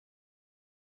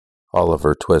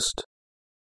Oliver Twist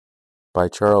by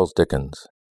Charles Dickens.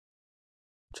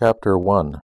 Chapter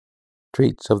 1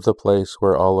 treats of the place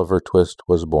where Oliver Twist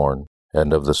was born,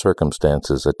 and of the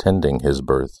circumstances attending his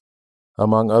birth.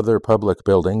 Among other public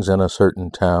buildings in a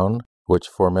certain town, which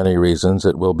for many reasons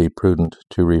it will be prudent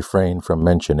to refrain from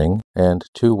mentioning, and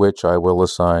to which I will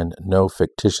assign no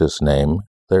fictitious name,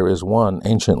 there is one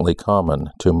anciently common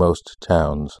to most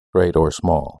towns, great or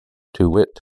small, to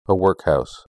wit, a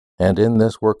workhouse. And in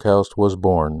this workhouse was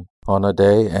born, on a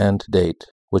day and date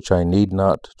which I need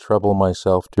not trouble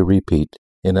myself to repeat,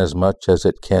 inasmuch as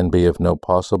it can be of no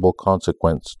possible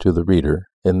consequence to the reader,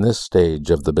 in this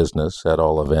stage of the business at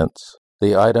all events,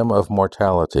 the item of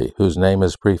mortality whose name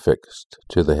is prefixed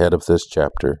to the head of this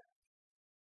chapter,